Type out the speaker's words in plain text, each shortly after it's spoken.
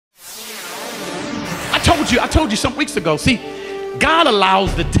I told you some weeks ago, see, God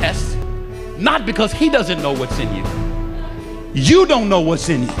allows the test, not because he doesn't know what's in you. You don't know what's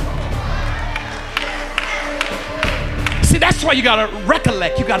in you. See, that's why you got to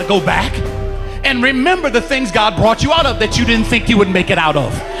recollect. You got to go back and remember the things God brought you out of that you didn't think you would make it out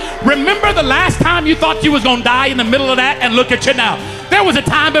of. Remember the last time you thought you was going to die in the middle of that, and look at you now. There was a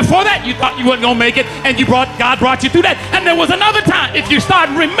time before that you thought you wasn't going to make it, and God brought you through that. And there was another time. If you start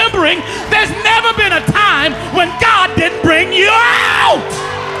remembering, there's never been a time when God didn't bring you out.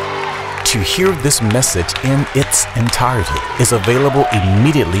 To hear this message in its entirety is available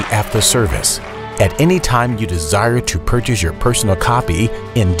immediately after service. At any time you desire to purchase your personal copy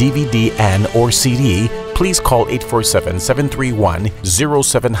in DVD and/or CD, please call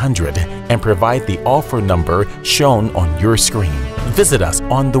 847-731-0700 and provide the offer number shown on your screen. Visit us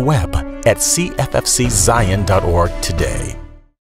on the web at cffczion.org today.